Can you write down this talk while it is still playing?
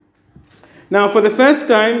Now, for the first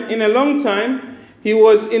time in a long time, he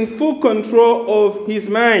was in full control of his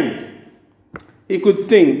mind. He could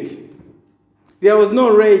think. There was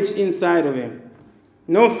no rage inside of him.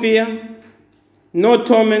 No fear, no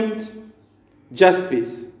torment, just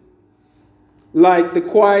peace. Like the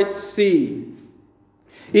quiet sea.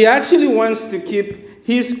 He actually wants to keep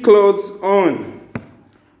his clothes on.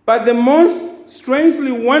 But the most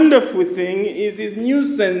strangely wonderful thing is his new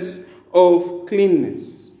sense of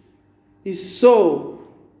cleanness. His soul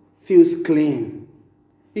feels clean.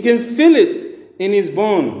 He can feel it in his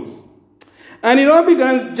bones. And it all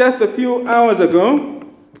began just a few hours ago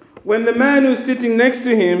when the man who's sitting next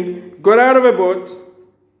to him got out of a boat.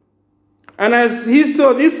 And as he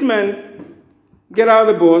saw this man get out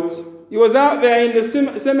of the boat, he was out there in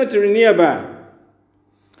the cemetery nearby.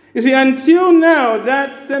 You see, until now,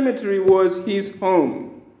 that cemetery was his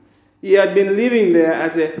home. He had been living there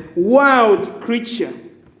as a wild creature,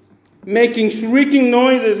 making shrieking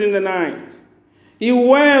noises in the night. He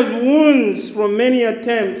wears wounds from many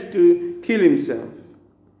attempts to kill himself.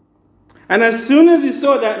 And as soon as he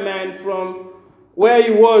saw that man from where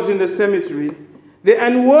he was in the cemetery, the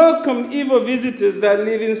unwelcome evil visitors that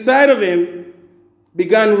live inside of him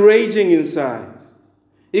began raging inside.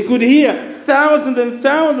 He could hear thousands and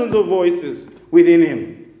thousands of voices within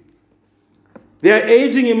him. They are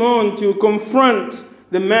urging him on to confront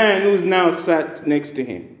the man who's now sat next to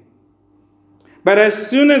him. But as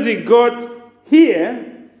soon as he got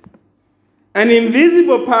here, an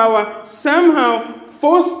invisible power somehow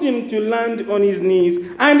forced him to land on his knees,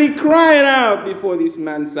 and he cried out before this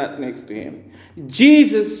man sat next to him,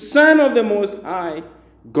 Jesus, Son of the Most High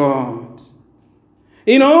God.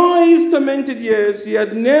 In all his tormented years, he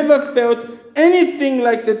had never felt anything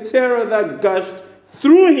like the terror that gushed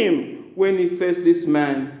through him when he faced this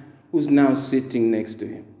man who's now sitting next to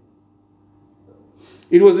him.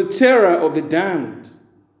 It was the terror of the damned.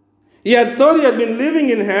 He had thought he had been living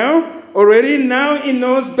in hell already. Now he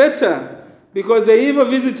knows better, because the evil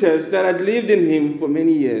visitors that had lived in him for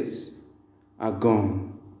many years are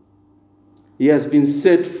gone. He has been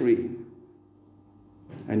set free,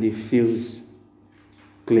 and he feels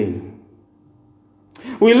clean.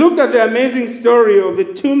 We looked at the amazing story of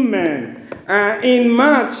the tomb man in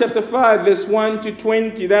Mark chapter 5, verse 1 to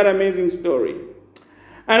 20, that amazing story.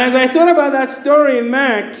 And as I thought about that story in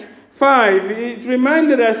Mark 5, it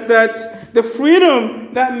reminded us that the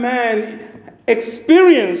freedom that man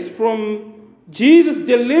experienced from Jesus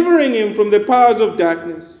delivering him from the powers of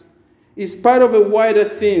darkness is part of a wider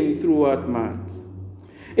theme throughout Mark.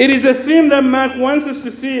 It is a theme that Mark wants us to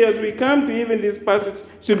see as we come to even this passage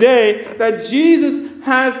today, that Jesus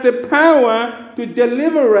has the power to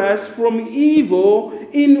deliver us from evil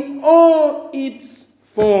in all its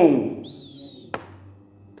forms.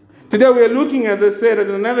 Today we are looking, as I said, at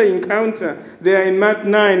another encounter there in Mark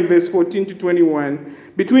 9, verse 14 to 21,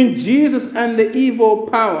 between Jesus and the evil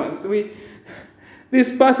powers.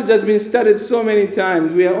 This passage has been studied so many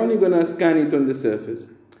times, we are only going to scan it on the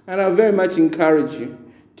surface. And I very much encourage you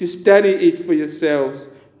to study it for yourselves,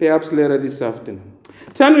 perhaps later this afternoon.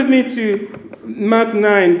 Turn with me to Mark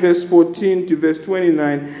 9, verse 14 to verse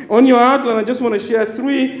 29. On your outline, I just want to share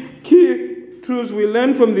 3 key truths we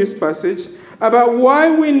learn from this passage about why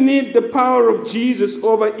we need the power of Jesus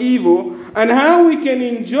over evil and how we can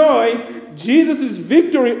enjoy Jesus'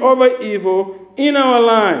 victory over evil in our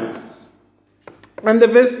lives. And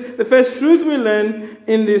the first truth we learn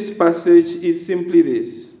in this passage is simply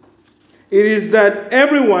this. It is that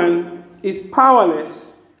everyone is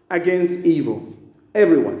powerless against evil.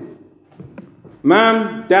 Everyone.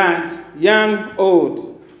 Mom, dad, young,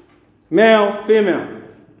 old, male, female,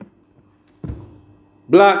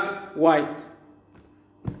 black, white.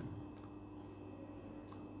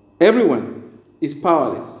 Everyone is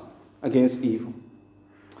powerless against evil.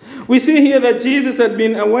 We see here that Jesus had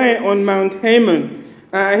been away on Mount Hermon.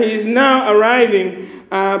 He is now arriving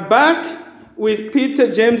back with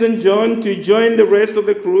Peter, James, and John to join the rest of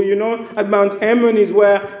the crew. You know, at Mount Hermon is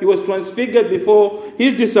where he was transfigured before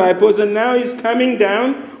his disciples, and now he's coming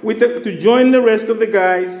down to join the rest of the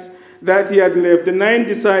guys that he had left, the 9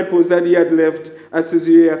 disciples that he had left at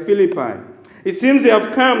Caesarea Philippi. It seems they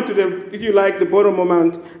have come to the bottom of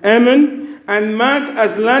Mount Hermon, and Mark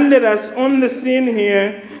has landed us on the scene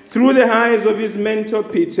here through the eyes of his mentor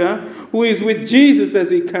Peter, who is with Jesus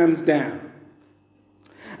as he comes down.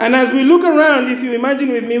 And as we look around, if you imagine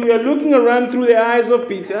with me, we are looking around through the eyes of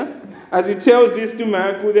Peter, as he tells this to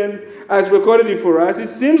Mark, who then has recorded it for us. It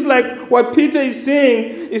seems like what Peter is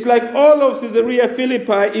saying is like all of Caesarea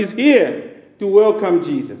Philippi is here to welcome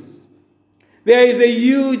Jesus. There is a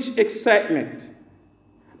huge excitement.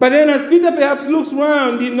 But then as Peter perhaps looks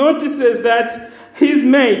around, he notices that his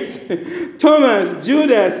mates, Thomas,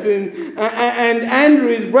 Judas, and Andrew,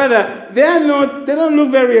 his brother, they don't look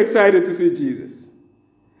very excited to see Jesus.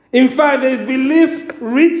 In fact, there's belief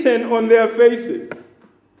written on their faces.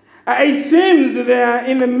 It seems they are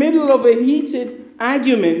in the middle of a heated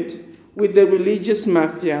argument with the religious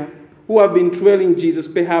mafia who have been trailing Jesus,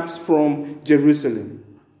 perhaps from Jerusalem.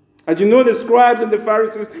 As you know, the scribes and the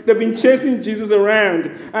Pharisees, they've been chasing Jesus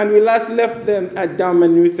around, and we last left them at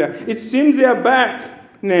Dalmanutha. It seems they are back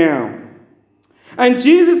now. And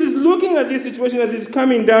Jesus is looking at this situation as he's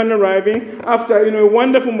coming down, arriving after a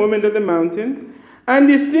wonderful moment at the mountain. And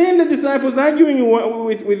he's seeing the disciples arguing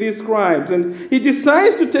with these scribes. And he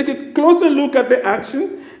decides to take a closer look at the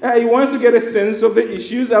action. He wants to get a sense of the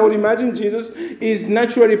issues. I would imagine Jesus is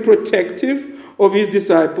naturally protective of his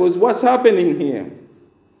disciples. What's happening here?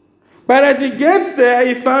 But as he gets there,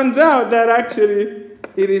 he finds out that actually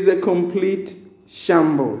it is a complete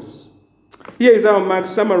shambles. Here is how Mark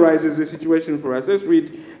summarizes the situation for us. Let's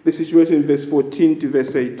read the situation in verse 14 to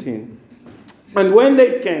verse 18. And when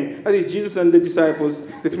they came, that is Jesus and the disciples,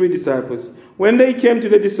 the three disciples, when they came to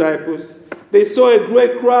the disciples, they saw a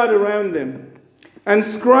great crowd around them and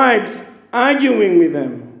scribes arguing with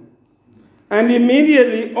them. And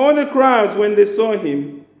immediately all the crowds, when they saw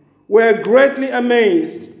him, were greatly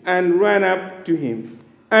amazed and ran up to him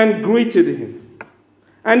and greeted him.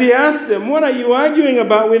 And he asked them, "What are you arguing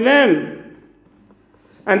about with them?"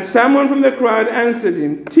 And someone from the crowd answered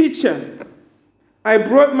him, "Teacher, I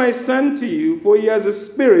brought my son to you, for he has a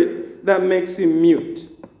spirit that makes him mute.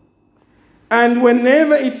 And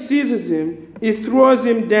whenever it seizes him, it throws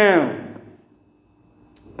him down.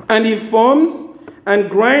 And he foams and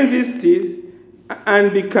grinds his teeth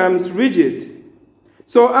and becomes rigid.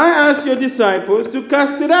 So I asked your disciples to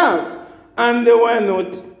cast it out, and they were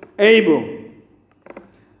not able."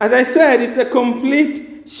 As I said, it's a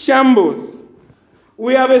complete shambles.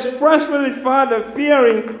 We have a frustrated father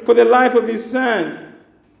fearing for the life of his son.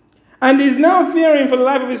 And he's now fearing for the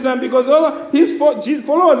life of his son because all of his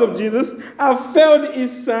followers of Jesus have failed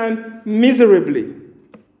his son miserably.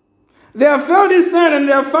 They have failed his son, and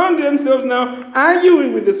they have found themselves now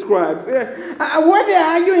arguing with the scribes. What they're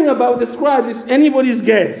arguing about the scribes is anybody's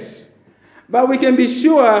guess. But we can be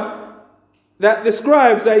sure that the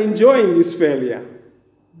scribes are enjoying this failure.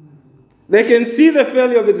 They can see the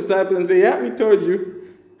failure of the disciples and say, "Yeah, we told you.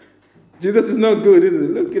 Jesus is not good, is it?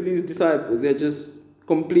 Look at these disciples. They're just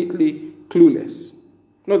completely clueless."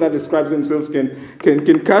 Not that the scribes themselves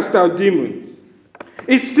can cast out demons.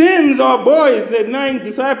 It seems our boys, the 9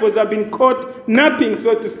 disciples, have been caught napping,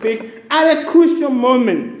 so to speak, at a crucial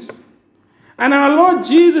moment. And our Lord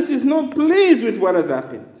Jesus is not pleased with what has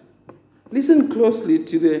happened. Listen closely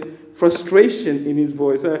to the frustration in his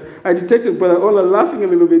voice. I detected Brother Ola laughing a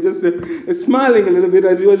little bit, just smiling a little bit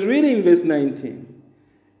as he was reading verse 19.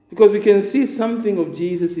 Because we can see something of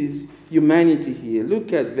Jesus' humanity here.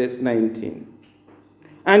 Look at verse 19.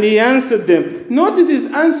 And he answered them. Notice he's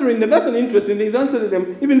answering them. That's an interesting thing. He's answering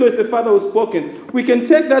them, even though it's the Father who's spoken. We can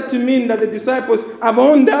take that to mean that the disciples have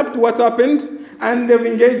owned up to what's happened, and they've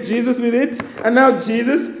engaged Jesus with it. And now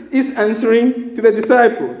Jesus is answering to the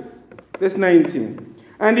disciples. Verse 19.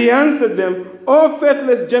 And he answered them, "O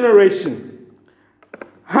faithless generation,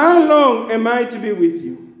 how long am I to be with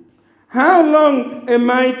you? How long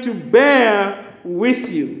am I to bear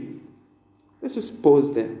with you?" Let's just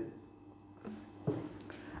pause there.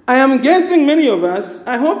 I am guessing many of us,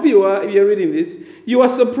 I hope you are, if you're reading this, you are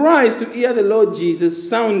surprised to hear the Lord Jesus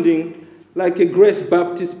sounding like a Grace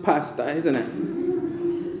Baptist pastor, isn't it?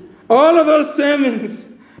 All of those sermons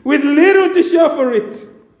with little to show for it,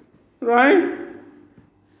 right?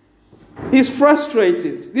 He's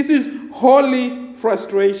frustrated. This is holy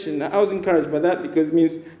frustration. I was encouraged by that because it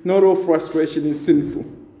means not all frustration is sinful,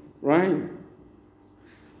 right?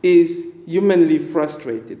 Is humanly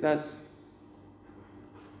frustrated. That's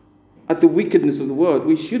at the wickedness of the world.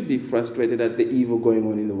 We should be frustrated at the evil going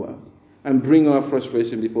on in the world and bring our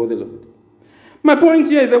frustration before the Lord. My point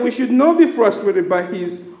here is that we should not be frustrated by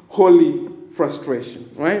his holy frustration,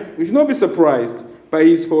 right? We should not be surprised by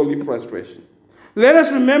his holy frustration. Let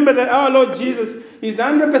us remember that our Lord Jesus is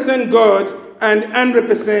 100% God and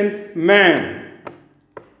 100% man.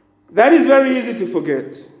 That is very easy to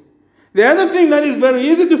forget. The other thing that is very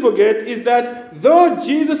easy to forget is that though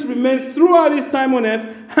Jesus remains throughout his time on earth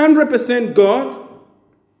 100% God,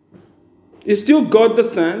 is still God the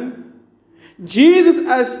Son, Jesus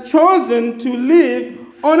has chosen to live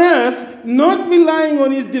on earth not relying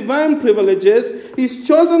on his divine privileges. He's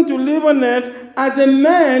chosen to live on earth as a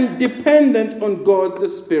man dependent on God the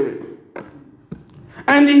Spirit.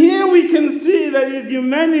 And here we can see that his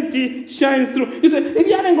humanity shines through. You say, if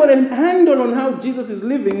you haven't got a handle on how Jesus is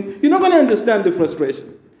living, you're not going to understand the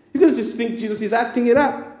frustration. You're going to just think Jesus is acting it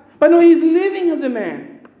up. But no, he's living as a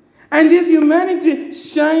man. And this humanity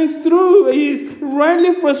shines through. He's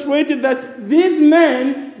rightly frustrated that this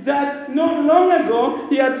man that not long ago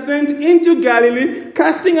he had sent into Galilee,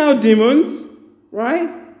 casting out demons, right?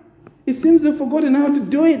 He seems to have forgotten how to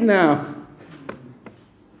do it now.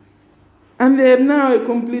 And they are now a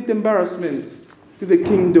complete embarrassment to the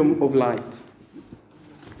kingdom of light.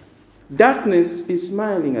 Darkness is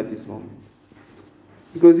smiling at this moment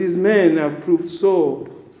because these men have proved so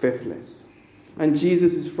faithless. And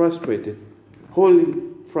Jesus is frustrated, wholly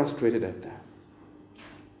frustrated at that.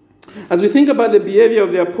 As we think about the behavior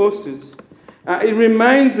of the apostles, it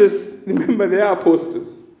reminds us, remember they are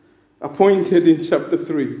apostles, appointed in chapter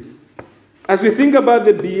 3. As we think about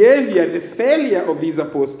the behavior, the failure of these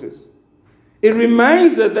apostles, it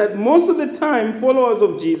reminds us that most of the time, followers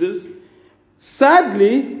of Jesus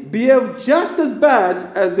sadly behave just as bad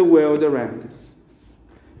as the world around us.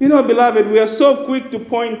 You know, beloved, we are so quick to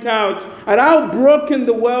point out at how broken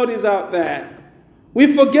the world is out there.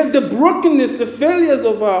 We forget the brokenness, the failures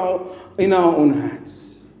in our own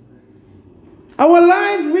hearts. Our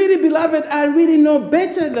lives, really, beloved, are really no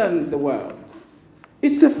better than the world.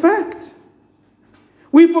 It's a fact.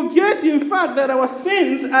 We forget, in fact, that our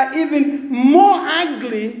sins are even more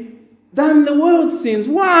ugly than the world's sins.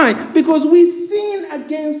 Why? Because we sin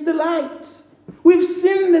against the light. We've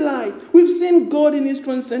seen the light. We've seen God in his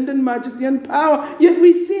transcendent majesty and power, yet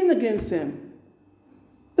we sin against him.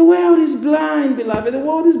 The world is blind, beloved. The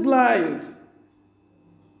world is blind.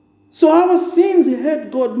 So our sins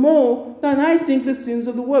hurt God more than I think the sins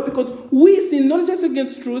of the world, because we sin not just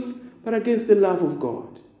against truth, but against the love of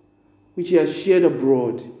God, which he has shared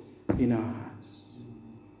abroad in our hearts.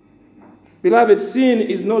 Beloved, sin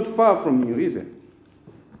is not far from you, is it?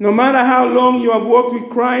 No matter how long you have walked with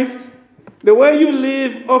Christ, the way you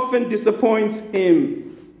live often disappoints him.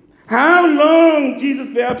 How long, Jesus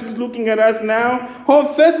perhaps is looking at us now,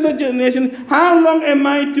 oh faithless generation, how long am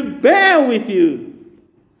I to bear with you?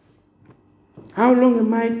 How long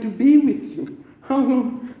am I to be with you? How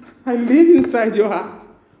long I live inside your heart?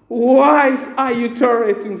 Why are you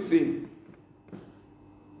tolerating sin?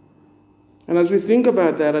 And as we think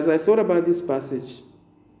about that, as I thought about this passage,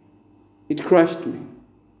 it crushed me.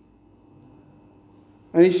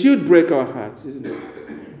 And it should break our hearts, isn't it?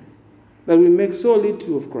 That we make so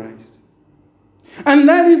little of Christ. And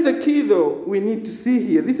that is the key, though, we need to see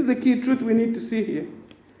here. This is the key truth we need to see here.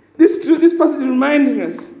 This passage is reminding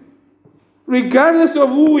us, regardless of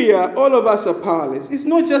who we are, all of us are powerless. It's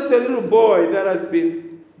not just the little boy that has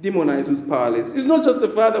been demonized who's powerless. It's not just the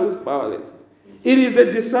father who's powerless. It is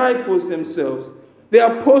the disciples themselves, the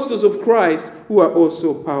apostles of Christ, who are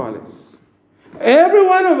also powerless. Every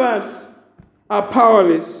one of us are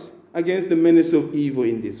powerless against the menace of evil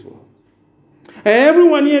in this world.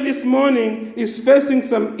 Everyone here this morning is facing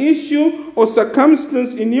some issue or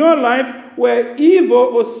circumstance in your life where evil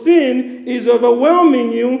or sin is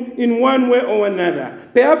overwhelming you in one way or another.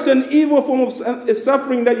 Perhaps an evil form of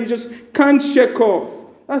suffering that you just can't shake off.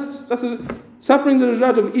 Suffering is a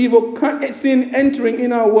result of evil sin entering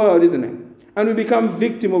in our world, isn't it? And we become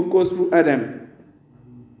victim, of course, through Adam.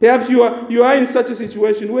 Perhaps you are in such a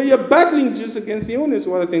situation where you're battling just against illness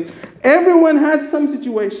or other things. Everyone has some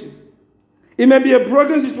situation. It may be a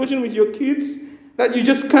broken situation with your kids that you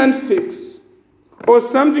just can't fix. Or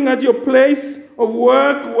something at your place of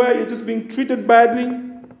work where you're just being treated badly.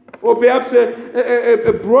 Or perhaps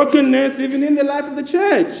a brokenness even in the life of the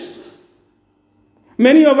church.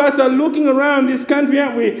 Many of us are looking around this country,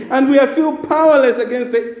 aren't we? And we feel powerless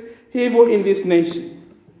against the evil in this nation.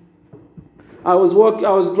 I was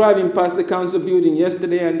driving past the council building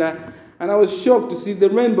yesterday, and I was shocked to see the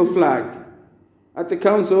rainbow flag at the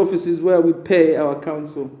council offices where we pay our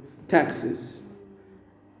council taxes.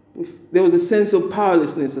 There was a sense of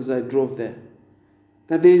powerlessness as I drove there.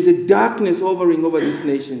 That there is a darkness hovering over this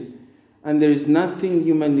nation, and there is nothing,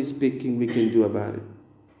 humanly speaking, we can do about it.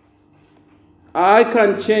 I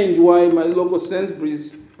can't change why my local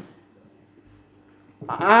Sainsbury's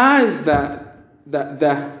eyes that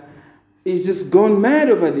is just gone mad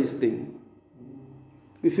over this thing.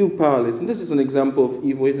 We feel powerless. And this is an example of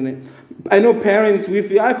evil, isn't it? I know parents,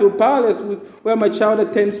 I feel powerless with where my child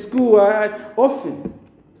attends school. Often,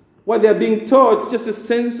 what they're being taught, just a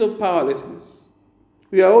sense of powerlessness.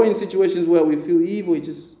 We are all in situations where we feel evil. We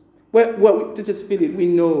just feel it. We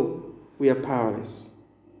know we are powerless.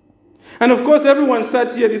 And of course, everyone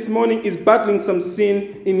sat here this morning is battling some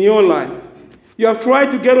sin in your life. You have tried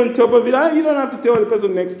to get on top of it. You don't have to tell the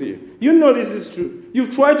person next to you. You know this is true. You've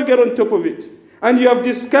tried to get on top of it. And you have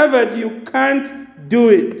discovered you can't do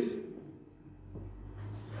it.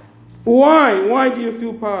 Why? Why do you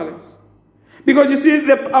feel powerless? Because you see,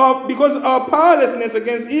 because our powerlessness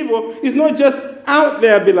against evil is not just out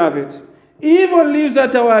there, beloved. Evil lives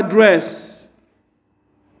at our address.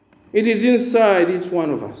 It is inside each one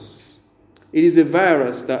of us. It is a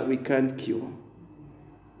virus that we can't cure.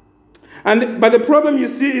 But the problem you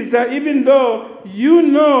see is that even though you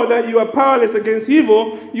know that you are powerless against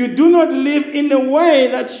evil, you do not live in a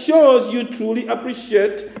way that shows you truly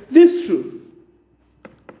appreciate this truth.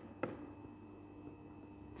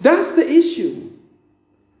 That's the issue.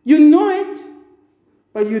 You know it,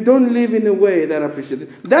 but you don't live in a way that appreciates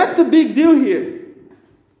it. That's the big deal here.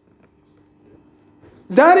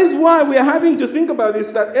 That is why we are having to think about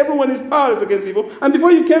this, that everyone is powerless against evil. And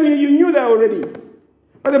before you came here, you knew that already.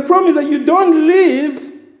 But the problem is that you don't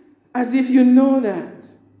live as if you know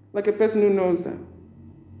that, like a person who knows that.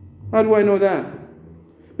 How do I know that?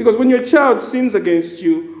 Because when your child sins against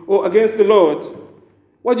you or against the Lord,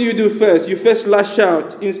 what do you do first? You first lash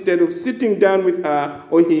out instead of sitting down with her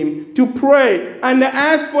or him to pray and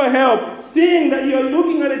ask for help, seeing that you're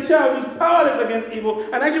looking at a child who's powerless against evil,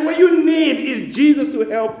 and actually what you need is Jesus to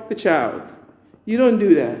help the child. You don't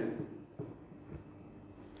do that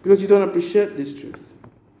because you don't appreciate this truth.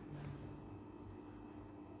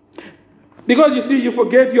 Because you see, you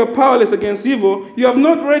forget you're powerless against evil. You have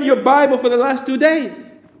not read your Bible for the last 2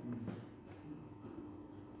 days.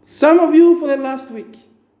 Some of you for the last week.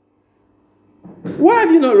 Why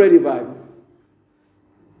have you not read your Bible?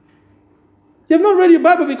 You have not read your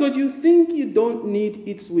Bible because you think you don't need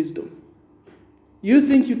its wisdom. You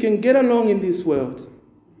think you can get along in this world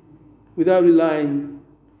without relying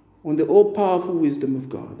on the all-powerful wisdom of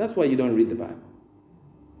God. That's why you don't read the Bible.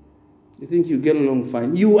 You think you get along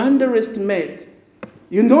fine. You underestimate.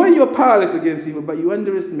 You know you're powerless against evil, but you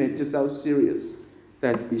underestimate just how serious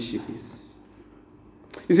that issue is.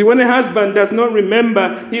 You see, when a husband does not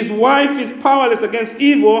remember his wife is powerless against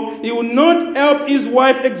evil, he will not help his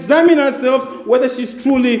wife examine herself whether she's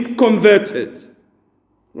truly converted.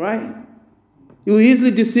 Right? He will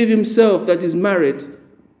easily deceive himself that he's married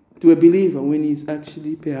to a believer when he's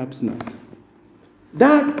actually perhaps not.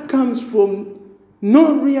 That comes from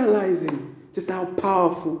not realizing just how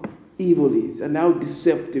powerful evil is and how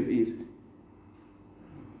deceptive it is.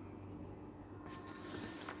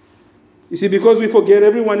 You see, because we forget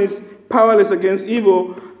everyone is powerless against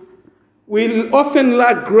evil, we often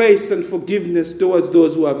lack grace and forgiveness towards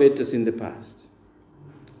those who have hurt us in the past.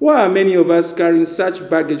 Why are many of us carrying such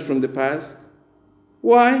baggage from the past?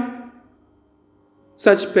 Why?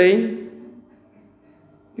 Such pain?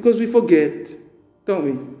 Because we forget, don't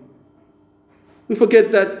we? We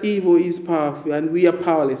forget that evil is powerful and we are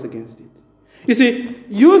powerless against it. You see,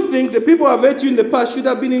 you think the people who have hurt you in the past should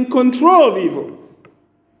have been in control of evil.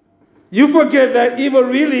 You forget that evil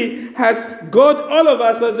really has got all of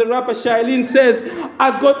us, as the rapper Shailene says,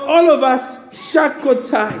 has got all of us shackled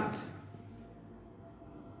tight.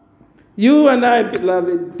 You and I,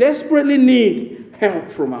 beloved, desperately need help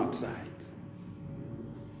from outside.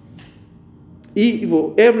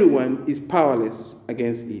 Evil, everyone is powerless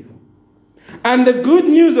against evil. And the good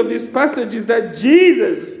news of this passage is that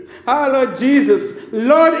Jesus, our Lord Jesus,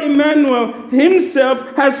 Lord Emmanuel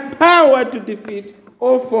himself has power to defeat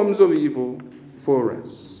all forms of evil for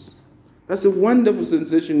us. That's a wonderful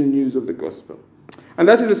sensational news of the gospel. And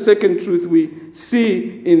that is the second truth we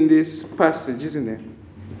see in this passage, isn't it?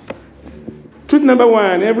 Truth number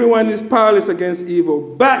one, everyone is powerless against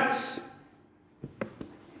evil, but,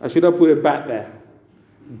 I should have put a but there,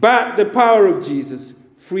 but the power of Jesus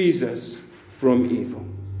frees us from evil.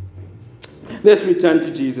 Let's return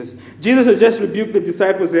to Jesus. Jesus has just rebuked the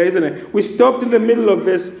disciples there, isn't it? We stopped in the middle of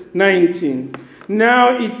verse 19.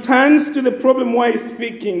 Now he turns to the problem while he's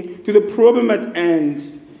speaking, to the problem at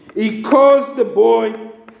hand. He calls the boy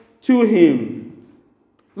to him.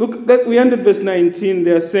 Look, we ended verse 19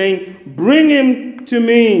 there saying, bring him to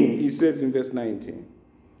me, he says in verse 19.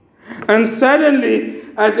 And suddenly,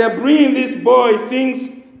 as they're bringing this boy, things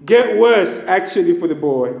get worse actually for the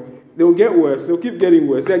boy. They'll get worse. They'll keep getting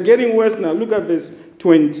worse. They're getting worse now. Look at verse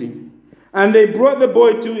 20. And they brought the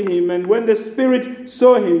boy to him, and when the spirit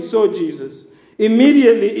saw Jesus,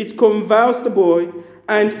 immediately it convulsed the boy,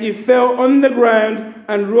 and he fell on the ground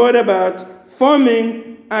and rolled about,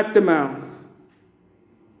 foaming at the mouth.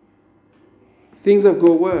 Things have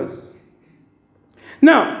got worse.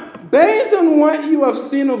 Now, based on what you have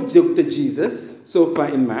seen of Dr. Jesus so far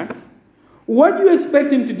in Mark, what do you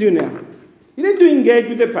expect him to do now? You need to engage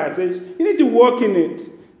with the passage. You need to walk in it.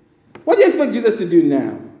 What do you expect Jesus to do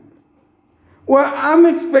now? Well, I'm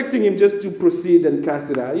expecting him just to proceed and cast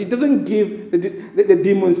it out. He doesn't give the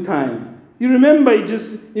demons time. You remember, he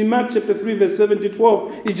just, in Mark chapter 3, verse 7 to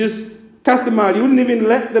 12, he just cast them out. He wouldn't even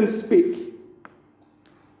let them speak.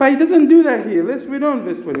 But he doesn't do that here. Let's read on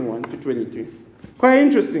verse 21 to 22. Quite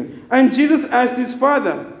interesting. And Jesus asked his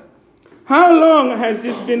father, how long has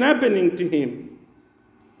this been happening to him?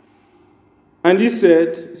 And he said,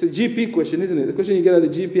 it's a GP question, isn't it? The question you get at the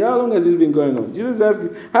GP, how long has this been going on? Jesus asked,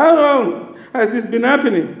 how long has this been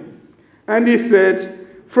happening? And he said,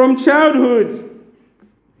 from childhood.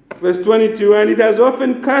 Verse 22, and it has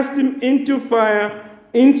often cast him into fire,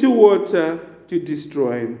 into water to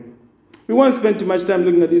destroy him. We won't spend too much time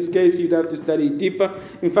looking at this case. You'd have to study it deeper.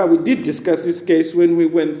 In fact, we did discuss this case when we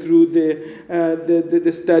went through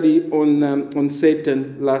the study on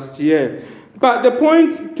Satan last year. But the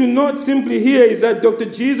point to note simply here is that Dr.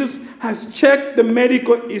 Jesus has checked the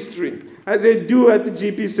medical history, as they do at the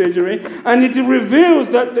GP surgery, and it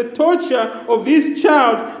reveals that the torture of this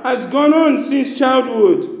child has gone on since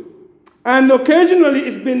childhood. And occasionally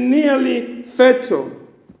it's been nearly fatal.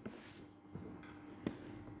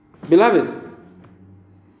 Beloved,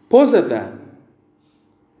 pause at that.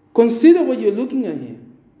 Consider what you're looking at here.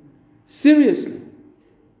 Seriously.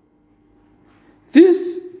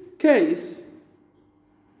 This case,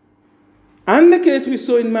 and the case we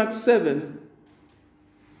saw in Mark 7,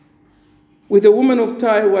 with a woman of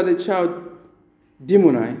Tyre who had a child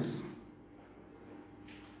demonized,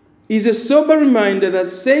 is a sober reminder that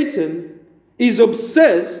Satan is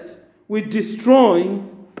obsessed with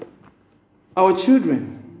destroying our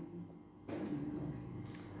children.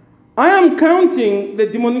 I am counting the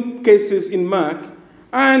demonic cases in Mark,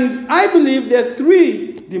 and I believe there are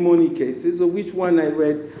 3 demonic cases, of which one I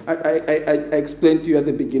read, I explained to you at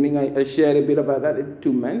the beginning. I shared a bit about that, the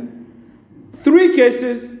 2 men. 3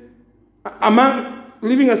 cases,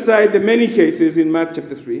 leaving aside the many cases in Mark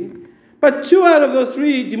chapter 3, but 2 out of those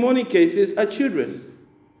 3 demonic cases are children.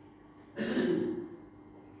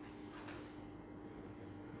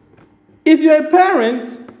 If you're a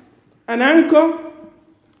parent, an uncle,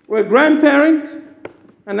 or a grandparent,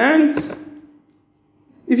 an aunt,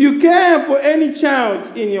 if you care for any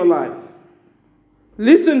child in your life,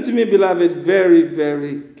 listen to me, beloved, very,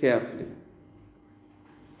 very carefully.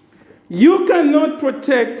 You cannot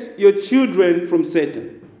protect your children from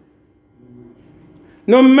Satan.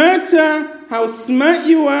 No matter how smart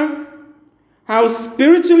you are, how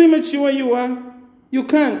spiritually mature you are, you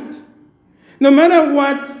can't. No matter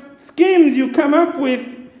what schemes you come up with,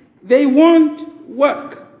 they won't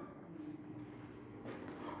work.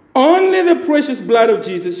 Only the precious blood of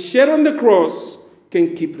Jesus shed on the cross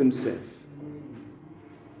can keep them safe.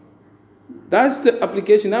 That's the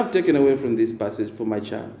application I've taken away from this passage for my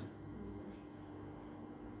child.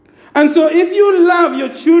 And so if you love your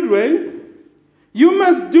children, you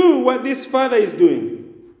must do what this father is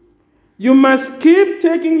doing. You must keep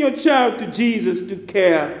taking your child to Jesus to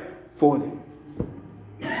care for them.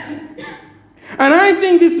 And I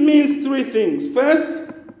think this means 3 things. First,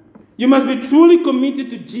 you must be truly committed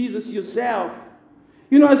to Jesus yourself.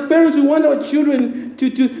 You know, as parents, we want our children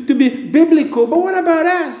to be biblical. But what about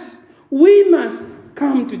us? We must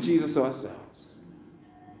come to Jesus ourselves.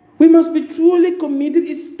 We must be truly committed.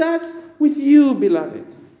 It starts with you,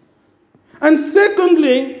 beloved. And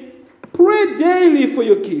secondly, pray daily for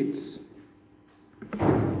your kids.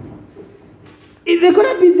 They're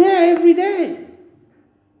going to be there every day.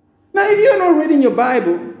 Now, if you're not reading your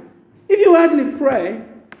Bible, if you hardly pray,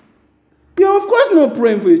 you're of course not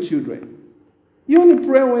praying for your children. You only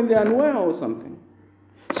pray when they're unwell or something.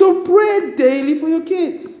 So pray daily for your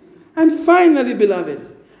kids. And finally,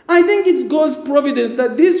 beloved, I think it's God's providence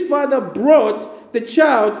that this father brought the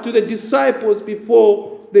child to the disciples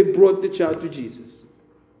before they brought the child to Jesus.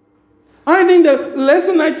 I think the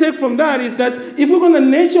lesson I take from that is that if we're going to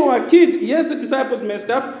nurture our kids, yes, the disciples messed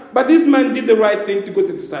up, but this man did the right thing to go to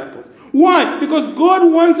the disciples. Why? Because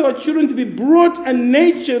God wants our children to be brought and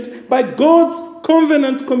nurtured by God's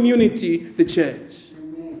covenant community, the church.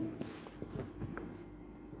 Amen.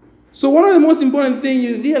 So one of the most important things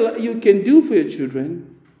you can do for your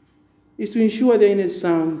children is to ensure they're in a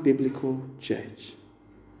sound biblical church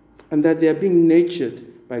and that they are being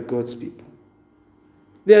nurtured by God's people.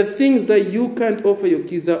 There are things that you can't offer your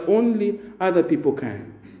kids that only other people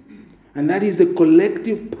can. And that is the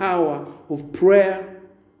collective power of prayer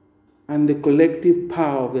and the collective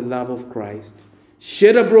power of the love of Christ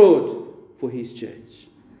shed abroad for his church.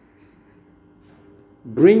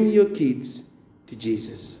 Bring your kids to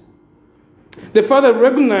Jesus. The father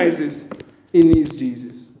recognizes he needs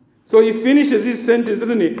Jesus. So he finishes his sentence,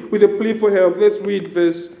 doesn't he, with a plea for help. Let's read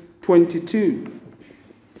verse 22.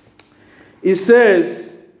 It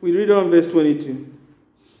says, we read on verse 22.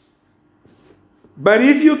 But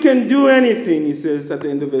if you can do anything, he says at the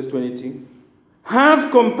end of verse 22,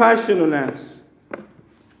 have compassion on us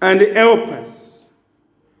and help us.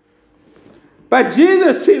 But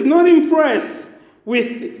Jesus is not impressed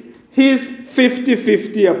with his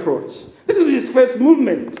 50-50 approach. This is his first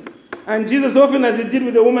movement. And Jesus, often as he did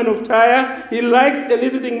with the woman of Tyre, he likes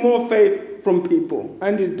eliciting more faith from people.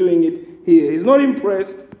 And he's doing it here. He's not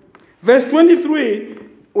impressed. Verse 23,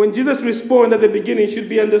 when Jesus responds at the beginning, should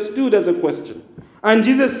be understood as a question. And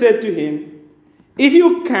Jesus said to him, if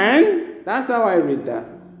you can, that's how I read that.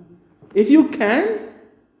 If you can,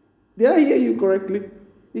 did I hear you correctly?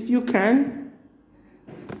 If you can,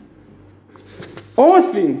 all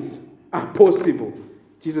things are possible,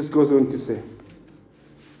 Jesus goes on to say,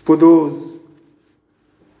 for those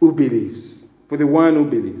who believes, for the one who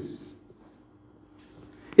believes.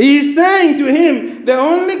 He is saying to him, the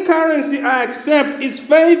only currency I accept is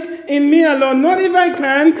faith in me alone. Not if I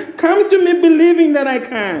can, come to me believing that I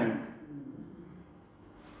can.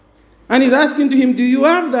 And he's asking to him, do you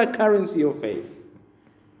have that currency of faith?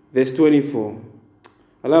 Verse 24.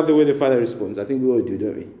 I love the way the father responds. I think we all do,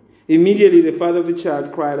 don't we? Immediately the father of the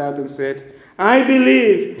child cried out and said, I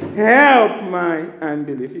believe, help my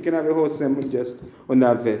unbelief. You can have a whole sermon just on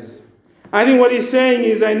that verse. I think what he's saying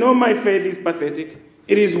is, I know my faith is pathetic.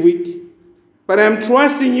 It is weak. But I'm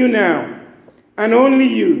trusting you now. And only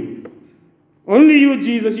you. Only you,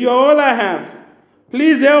 Jesus. You are all I have.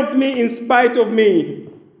 Please help me in spite of me.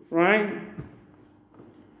 Right?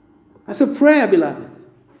 That's a prayer, beloved,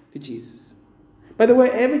 to Jesus. By the way,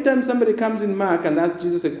 every time somebody comes in Mark and asks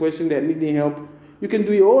Jesus a question they're needing help, you can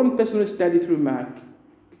do your own personal study through Mark.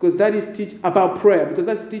 Because that is about prayer. Because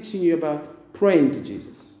that's teaching you about praying to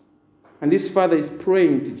Jesus. And this father is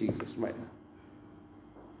praying to Jesus right now.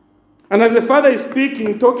 And as the father is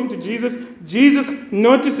speaking, talking to Jesus, Jesus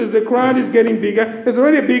notices the crowd is getting bigger. There's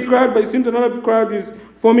already a big crowd, but it seems another crowd is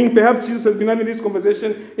forming. Perhaps Jesus has been having this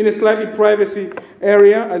conversation in a slightly privacy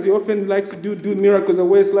area, as he often likes to do miracles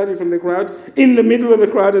away slightly from the crowd, in the middle of the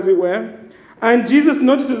crowd, as it were. And Jesus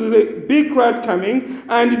notices there's a big crowd coming,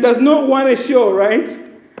 and he does not want a show, right?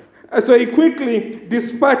 So he quickly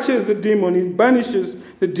dispatches the demon. He banishes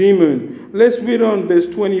the demon. Let's read on verse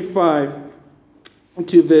 25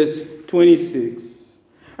 to verse 26.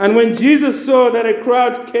 And when Jesus saw that a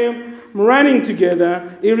crowd came running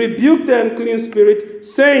together, he rebuked the unclean spirit,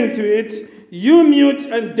 saying to it, you mute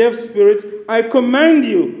and deaf spirit, I command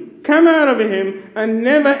you, come out of him and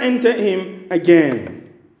never enter him again.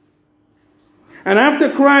 And after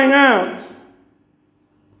crying out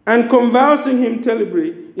and convulsing him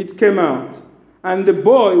terribly, it came out. And the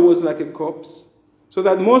boy was like a corpse, so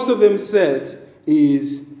that most of them said, he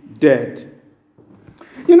is dead.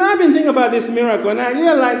 You know, I've been thinking about this miracle, and I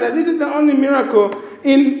realize that this is the only miracle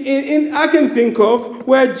I can think of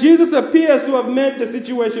where Jesus appears to have made the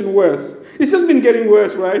situation worse. It's just been getting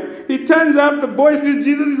worse, right? He turns up, the boy sees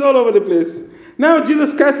Jesus, he's all over the place. Now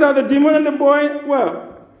Jesus casts out the demon, and the boy,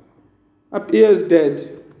 well, appears dead.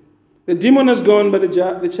 The demon has gone, but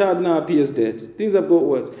the child now appears dead. Things have got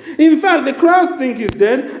worse. In fact, the crowds think he's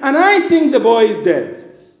dead, and I think the boy is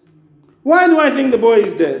dead. Why do I think the boy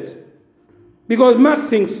is dead? Because Mark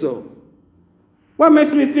thinks so. What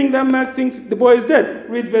makes me think that Mark thinks the boy is dead?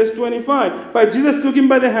 Read verse 25. But Jesus took him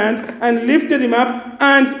by the hand and lifted him up,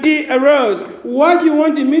 and he arose. What you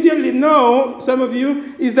want to immediately know, some of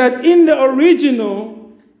you, is that in the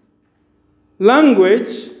original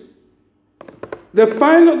language, that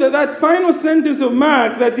final sentence of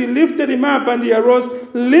Mark, that he lifted him up and he arose,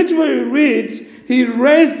 literally reads, he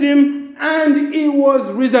raised him and he was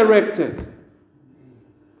resurrected.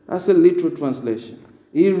 That's a literal translation.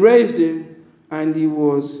 He raised him and he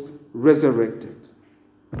was resurrected.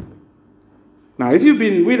 Now, if you've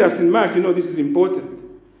been with us in Mark, you know this is important.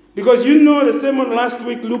 Because you know the sermon last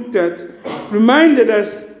week looked at, reminded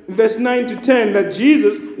us in verse 9 to 10 that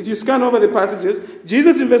Jesus, if you scan over the passages,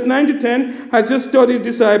 Jesus in verse 9 to 10 has just told his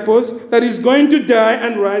disciples that he's going to die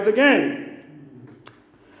and rise again.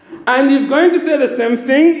 And he's going to say the same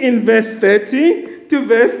thing in verse 30 to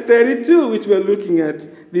verse 32, which we're looking at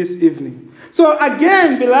this evening. So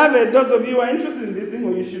again, beloved, those of you who are interested in this thing,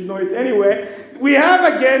 or you should know it anyway, we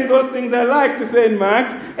have again those things I like to say in Mark,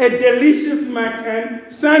 a delicious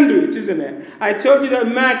Markan sandwich, isn't it? I told you that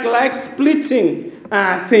Mark likes splitting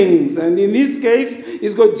things. And in this case,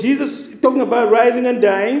 he's got Jesus talking about rising and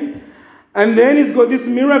dying. And then he's got this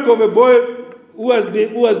miracle of a boy who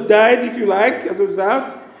has died, if you like, as a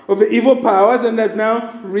result of the evil powers, and has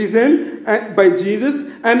now risen by Jesus.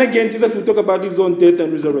 And again, Jesus will talk about his own death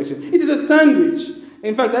and resurrection. It is a sandwich.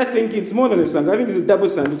 In fact, I think it's more than a sandwich. I think it's a double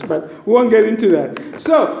sandwich, but we won't get into that.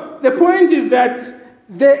 So the point is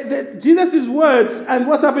that Jesus' words and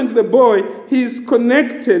what's happened to the boy, he's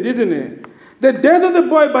connected, isn't it? The death of the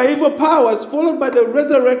boy by evil powers, followed by the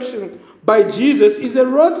resurrection by Jesus, is a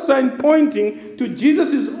road sign pointing to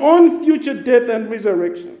Jesus' own future death and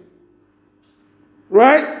resurrection.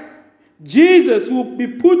 Right? Jesus will be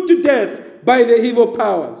put to death by the evil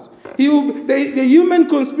powers. The human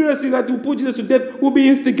conspiracy that will put Jesus to death will be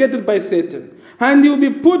instigated by Satan. And he will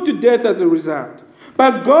be put to death as a result.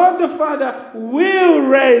 But God the Father will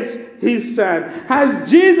raise his Son. Has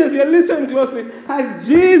Jesus, you listen closely, has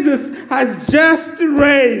just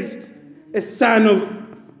raised a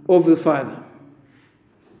Son of the Father.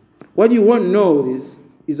 What you won't know is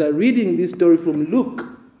that reading this story from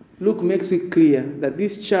Luke makes it clear that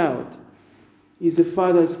this child is the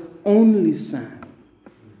Father's only Son.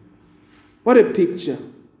 What a picture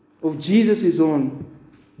of Jesus' own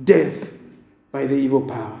death by the evil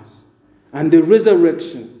powers and the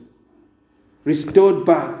resurrection restored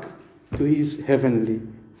back to his heavenly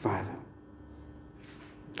Father.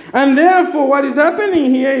 And therefore, what is happening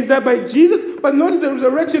here is that by Jesus, but notice the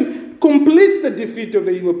resurrection completes the defeat of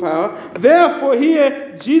the evil power. Therefore,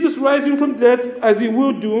 here, Jesus rising from death, as he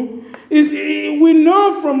will do, we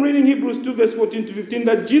know from reading Hebrews 2, verse 14 to 15,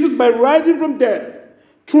 that Jesus, by rising from death,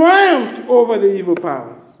 triumphed over the evil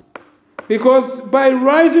powers. Because by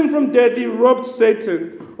rising from death, he robbed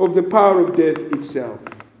Satan of the power of death itself.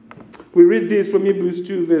 We read this from Hebrews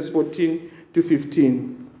 2, verse 14 to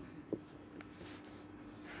 15.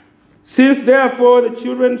 Since therefore the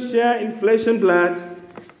children share in flesh and blood,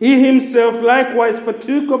 he himself likewise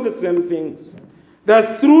partook of the same things,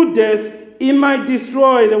 that through death he might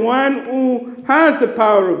destroy the one who has the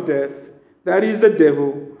power of death, that is the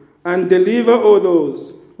devil, and deliver all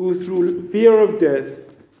those who through fear of death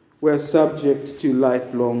were subject to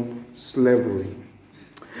lifelong slavery.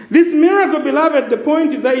 This miracle, beloved, the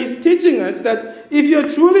point is that he's teaching us that if you're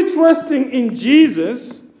truly trusting in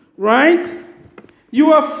Jesus, right,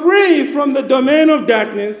 you are free from the domain of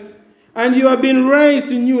darkness and you have been raised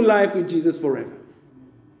to new life with Jesus forever.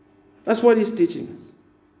 That's what he's teaching us.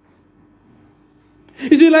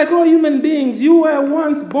 You see, like all human beings, you were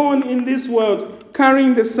once born in this world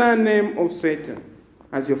carrying the surname of Satan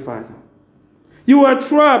as your father. You were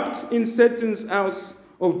trapped in Satan's house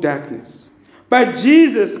of darkness. But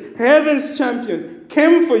Jesus, heaven's champion,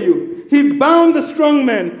 came for you. He bound the strong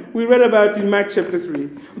man we read about in Mark chapter 3.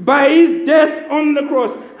 By his death on the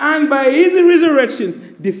cross and by his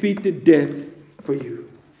resurrection, defeated death for you.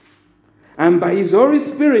 And by his Holy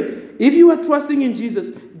Spirit, if you are trusting in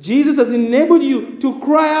Jesus, Jesus has enabled you to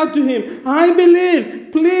cry out to him, I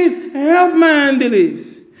believe, please help my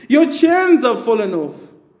unbelief. Your chains have fallen off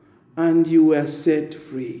and you were set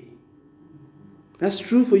free. That's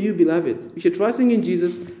true for you, beloved. If you're trusting in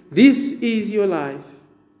Jesus, this is your life.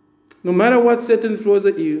 No matter what Satan throws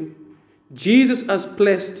at you, Jesus has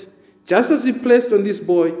placed, just as he placed on this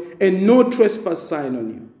boy, a no trespass sign on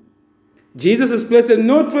you. Jesus has placed a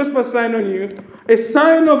no trespass sign on you, a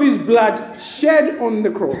sign of his blood shed on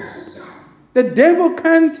the cross. The devil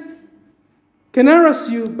can harass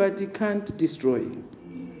you, but he can't destroy you.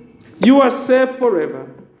 You are safe forever.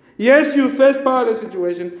 Yes, you face powerless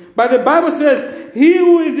situation, but the Bible says, he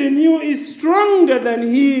who is in you is stronger than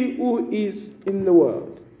he who is in the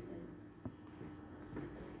world.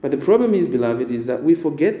 But the problem is, beloved, is that we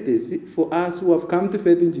forget this. For us who have come to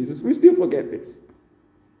faith in Jesus, we still forget this.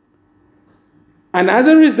 And as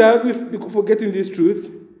a result, we forgetting this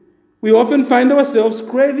truth, we often find ourselves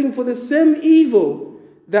craving for the same evil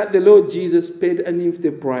that the Lord Jesus paid an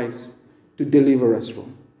infinite price to deliver us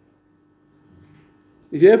from.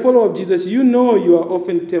 If you're a follower of Jesus, you know you are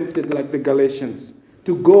often tempted, like the Galatians,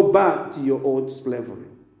 to go back to your old slavery.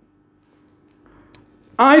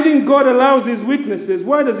 I think God allows these weaknesses.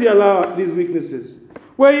 Why does he allow these weaknesses?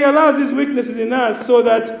 Well, he allows these weaknesses in us so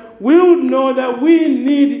that we would know that we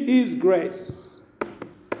need his grace.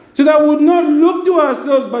 So that we would not look to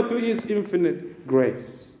ourselves, but to his infinite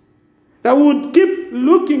grace. That we would keep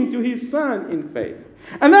looking to his Son in faith.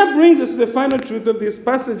 And that brings us to the final truth of this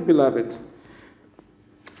passage, beloved.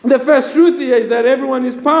 The first truth here is that everyone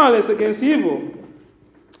is powerless against evil.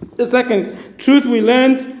 The second truth we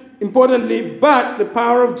learned, importantly, but the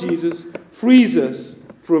power of Jesus frees us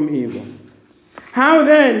from evil. How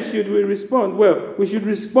then should we respond? Well, we should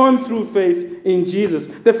respond through faith in Jesus.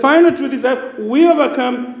 The final truth is that we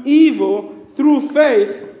overcome evil through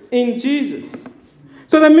faith in Jesus.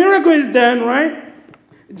 So the miracle is done, right?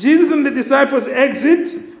 Jesus and the disciples exit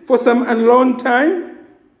for some alone time.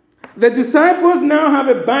 The disciples now have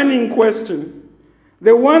a burning question.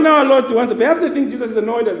 They want our Lord to answer. Perhaps they think Jesus is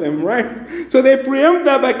annoyed at them, right? So they preempt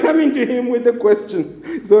that by coming to him with the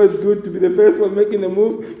question. So it's good to be the first one making the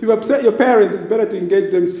move. If you've upset your parents, it's better to engage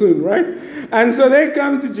them soon, right? And so they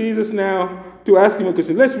come to Jesus now to ask him a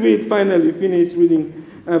question. Let's finish reading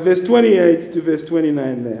verse 28 to verse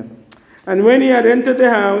 29 there. And when he had entered the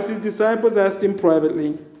house, his disciples asked him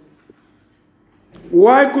privately,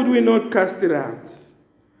 "Why could we not cast it out?"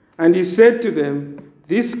 And he said to them,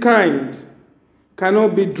 "This kind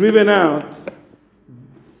cannot be driven out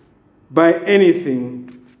by anything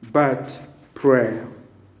but prayer."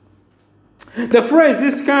 The phrase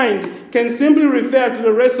 "this kind" can simply refer to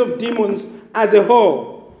the rest of demons as a whole.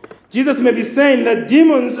 Jesus may be saying that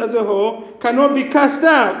demons as a whole cannot be cast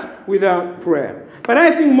out without prayer. But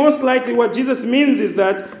I think most likely what Jesus means is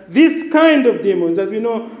that this kind of demons, as we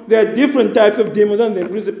know, there are different types of demons, and there are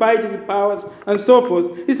principalities, powers, and so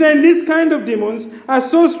forth. He's saying this kind of demons are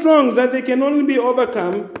so strong that they can only be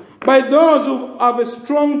overcome by those who have a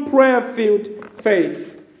strong prayer-filled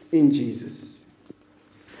faith in Jesus.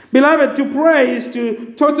 Beloved, to pray is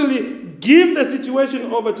to totally give the situation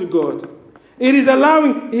over to God. It is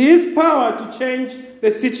allowing his power to change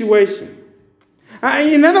the situation.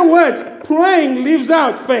 In other words, praying lives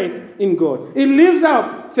out faith in God. It lives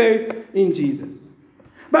out faith in Jesus.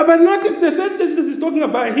 But notice the fact that Jesus is talking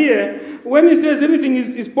about here, when he says anything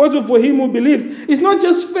is possible for him who believes, it's not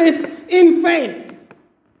just faith in faith.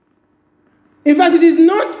 In fact, it is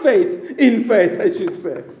not faith in faith, I should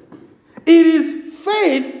say. It is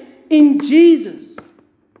faith in Jesus.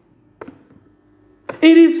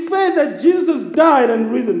 It is faith that Jesus has died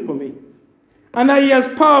and risen for me, and that he has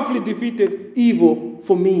powerfully defeated evil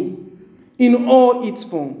for me in all its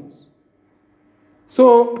forms.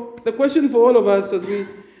 So the question for all of us as we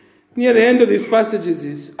near the end of these passages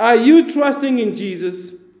is, are you trusting in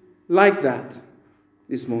Jesus like that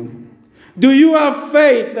this morning? Do you have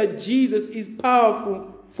faith that Jesus is powerful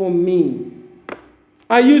for me?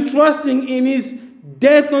 Are you trusting in his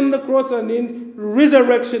death on the cross and in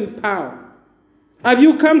resurrection power? Have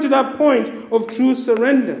you come to that point of true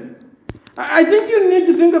surrender? I think you need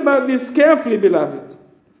to think about this carefully, beloved.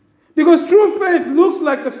 Because true faith looks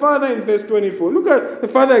like the father in verse 24. Look at the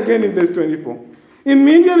father again in verse 24.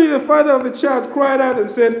 Immediately the father of the child cried out and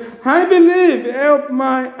said, "I believe, help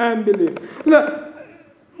my unbelief." Look,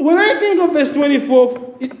 when I think of verse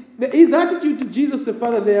 24, his attitude to Jesus the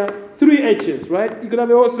Father, there are 3 H's, right? You could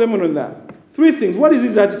have a whole sermon on that. 3 things. What is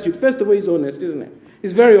his attitude? First of all, he's honest, isn't it?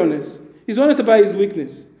 He's very honest. He's honest about his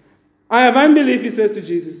weakness. I have unbelief, he says to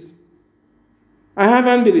Jesus. I have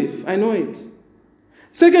unbelief. I know it.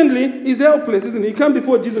 Secondly, he's helpless, isn't he? He comes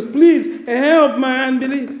before Jesus, "Please help my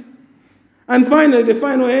unbelief." And finally, the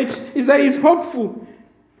final H is that he's hopeful.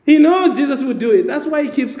 He knows Jesus will do it. That's why he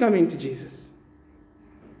keeps coming to Jesus.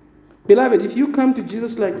 Beloved, if you come to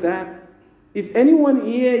Jesus like that, if anyone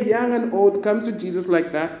here, young and old, comes to Jesus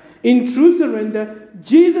like that, in true surrender,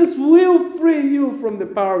 Jesus will free you from the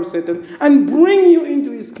power of Satan and bring you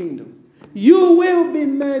into his kingdom. You will be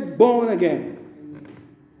made born again.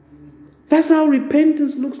 That's how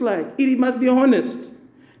repentance looks like. It must be honest,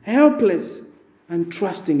 helpless, and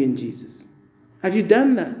trusting in Jesus. Have you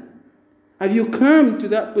done that? Have you come to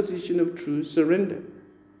that position of true surrender?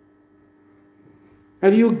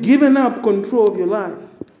 Have you given up control of your life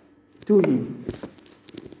to him?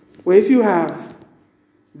 Well, if you have,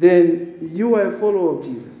 then you are a follower of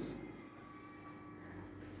Jesus.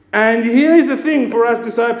 And here is the thing for us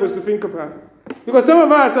disciples to think about. Because some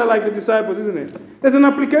of us are like the disciples, isn't it? There's an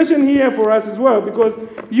application here for us as well, because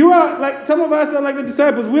you are like, some of us are like the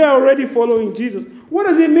disciples. We are already following Jesus. What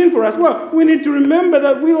does it mean for us? Well, we need to remember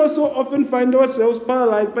that we also often find ourselves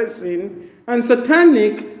paralyzed by sin and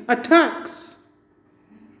satanic attacks.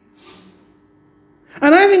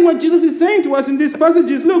 And I think what Jesus is saying to us in this passage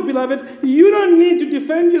is, look, beloved, you don't need to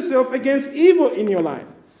defend yourself against evil in your life.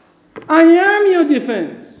 I am your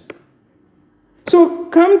defense. So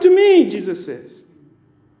come to me, Jesus says.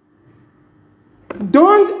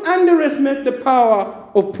 Don't underestimate the power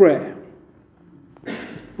of prayer.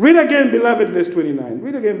 Read again, beloved, verse 29.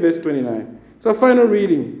 Read again, verse 29. So final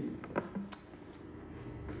reading.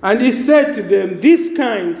 And he said to them, "This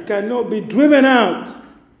kind cannot be driven out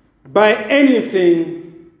by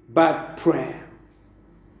anything but prayer."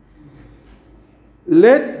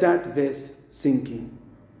 Let that verse sink in.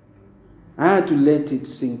 I had to let it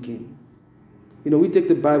sink in. You know, we take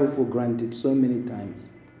the Bible for granted so many times.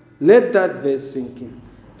 Let that verse sink in.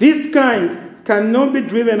 This kind cannot be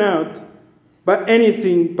driven out by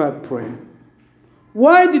anything but prayer.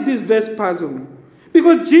 Why did this verse puzzle me?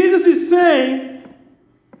 Because Jesus is saying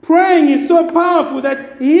praying is so powerful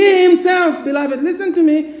that he himself, beloved, listen to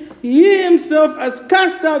me, he himself has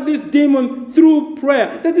cast out this demon through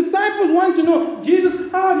prayer. The disciples want to know,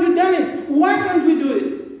 Jesus, how have you done it? Why can't we do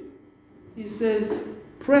it? He says,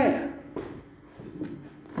 prayer.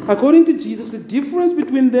 According to Jesus, the difference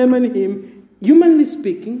between them and him, humanly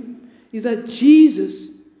speaking, is that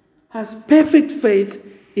Jesus has perfect faith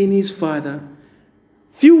in his Father,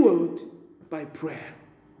 fueled by prayer.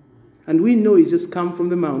 And we know he's just come from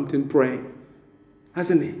the mountain praying,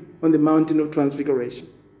 hasn't he? On the mountain of transfiguration.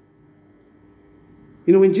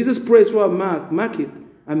 You know, when Jesus prays for our market,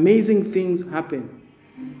 amazing things happen.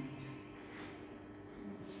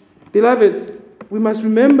 Beloved, we must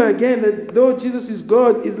remember again that though Jesus is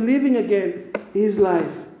God, is living again his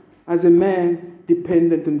life as a man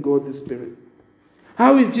dependent on God the Spirit.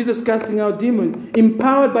 How is Jesus casting out demons?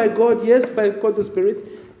 Empowered by God, yes, by God the Spirit,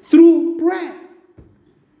 through prayer.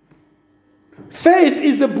 Faith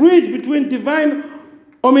is the bridge between divine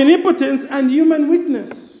omnipotence and human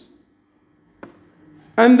weakness.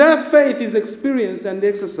 And that faith is experienced and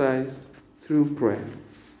exercised through prayer.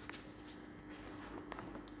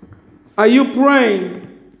 Are you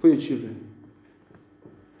praying for your children?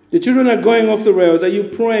 The children are going off the rails. Are you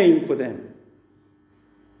praying for them?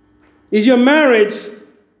 Is your marriage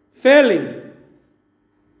failing?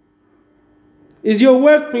 Is your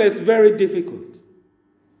workplace very difficult?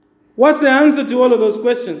 What's the answer to all of those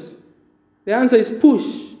questions? The answer is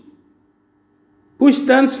push. Push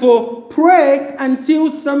stands for pray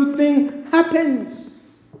until something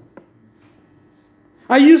happens.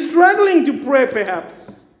 Are you struggling to pray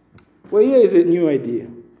perhaps? Well, here is a new idea.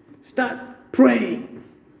 Start praying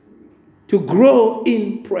to grow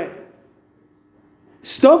in prayer.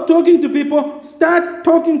 Stop talking to people. Start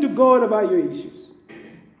talking to God about your issues.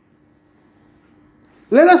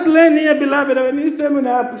 Let us learn here, beloved. I mean, this sermon,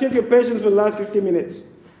 I appreciate your patience for the last 50 minutes.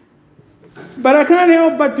 But I can't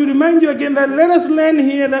help but to remind you again that let us learn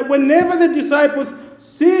here that whenever the disciples,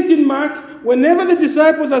 see it in Mark, whenever the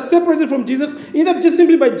disciples are separated from Jesus, either just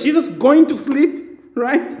simply by Jesus going to sleep,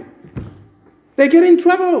 right? They get in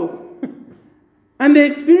trouble. And they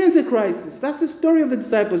experience a crisis. That's the story of the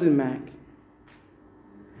disciples in Mark.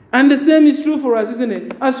 And the same is true for us, isn't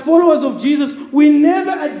it? As followers of Jesus, we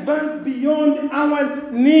never advance beyond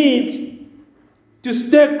our need to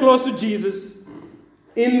stay close to Jesus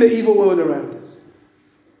in the evil world around us.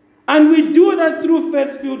 And we do that through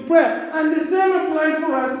faith-filled prayer. And the same applies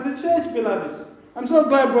for us as a church, beloved. I'm so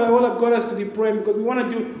glad, Brother Wallach got us to be praying because we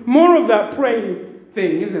want to do more of that praying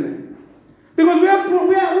thing, isn't it? Because we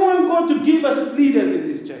want God to give us leaders in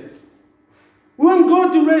this church. We want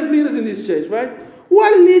God to raise leaders in this church, right?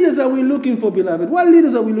 What leaders are we looking for, beloved? What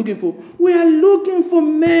leaders are we looking for? We are looking for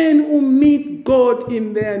men who meet God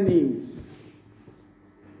in their needs.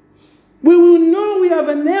 We will know we have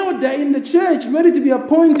an elder in the church ready to be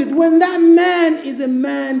appointed when that man is a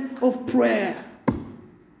man of prayer.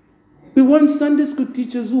 We want Sunday school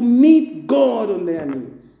teachers who meet God on their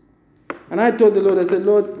needs. And I told the Lord, I said,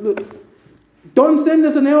 Lord, look, don't send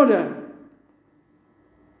us an elder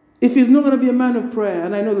if he's not going to be a man of prayer.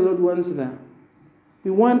 And I know the Lord wants that. We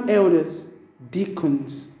want elders,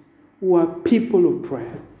 deacons, who are people of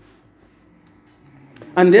prayer.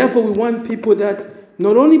 And therefore we want people that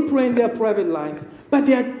not only pray in their private life, but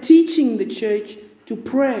they are teaching the church to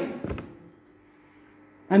pray.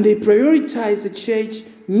 And they prioritize the church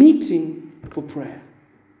meeting for prayer.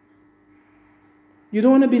 You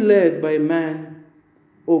don't want to be led by a man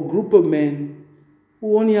or group of men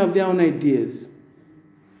who only have their own ideas.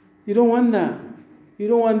 You don't want that. You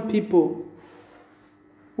don't want people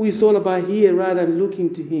who is all about here rather than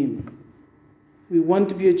looking to him. We want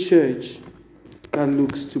to be a church that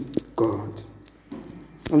looks to God.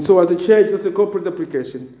 And so as a church, that's a corporate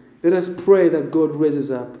application. Let us pray that God raises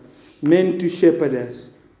up men to shepherd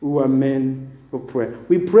us who are men of prayer.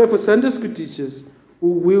 We pray for Sunday school teachers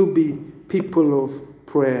who will be people of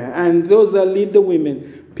prayer. And those that lead the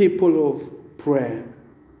women, people of prayer.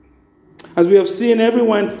 As we have seen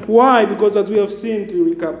everyone, why? Because as we have seen, to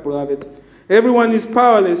recap, beloved, everyone is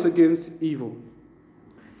powerless against evil.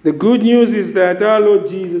 The good news is that our Lord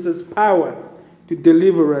Jesus has power to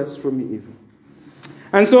deliver us from evil.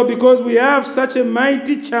 And so because we have such a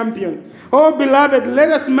mighty champion, oh beloved, let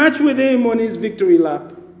us march with him on his victory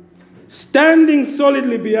lap, standing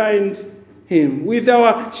solidly behind him, with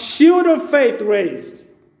our shield of faith raised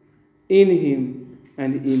in him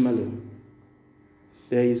and him alone.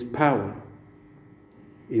 There is power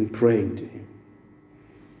in praying to him.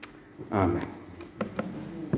 Amen.